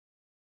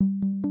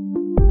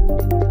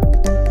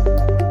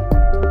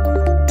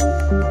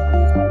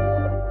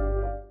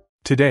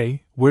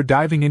Today, we're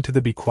diving into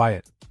the Be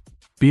Quiet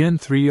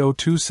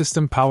BN302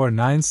 System Power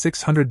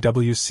 9600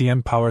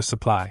 WCM power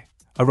supply,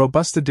 a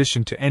robust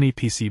addition to any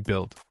PC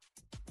build.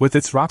 With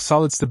its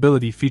rock-solid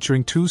stability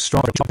featuring two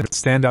strong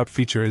standout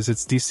feature is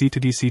its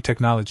DC-to-DC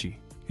technology,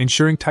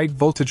 ensuring tight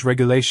voltage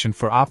regulation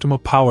for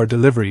optimal power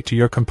delivery to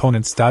your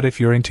components. If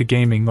you're into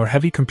gaming or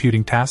heavy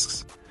computing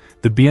tasks,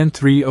 the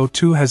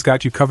BN302 has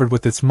got you covered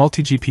with its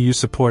multi-GPU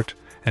support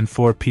and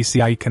 4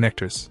 PCIe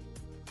connectors.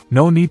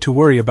 No need to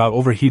worry about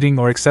overheating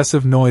or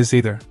excessive noise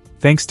either,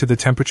 thanks to the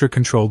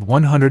temperature-controlled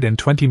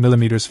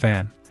 120mm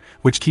fan,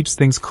 which keeps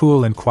things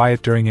cool and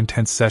quiet during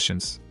intense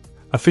sessions.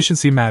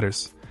 Efficiency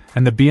matters,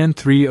 and the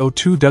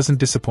BN302 doesn't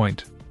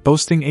disappoint,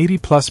 boasting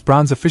 80+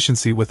 bronze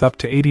efficiency with up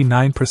to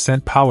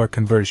 89% power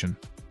conversion.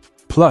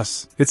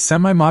 Plus, its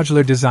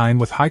semi-modular design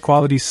with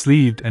high-quality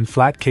sleeved and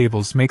flat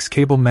cables makes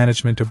cable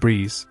management a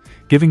breeze,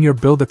 giving your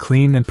build a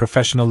clean and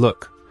professional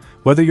look.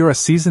 Whether you're a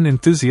seasoned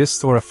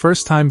enthusiast or a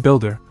first-time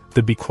builder,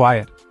 the Be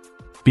Quiet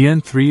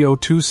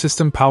BN302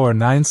 System Power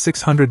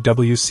 9600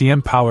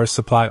 WCM power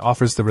supply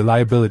offers the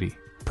reliability,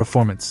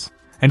 performance,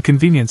 and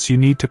convenience you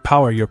need to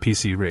power your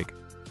PC rig.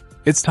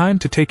 It's time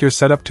to take your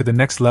setup to the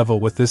next level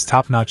with this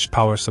top-notch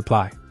power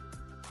supply.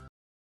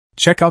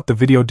 Check out the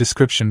video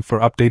description for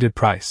updated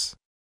price.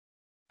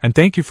 And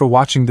thank you for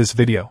watching this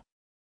video.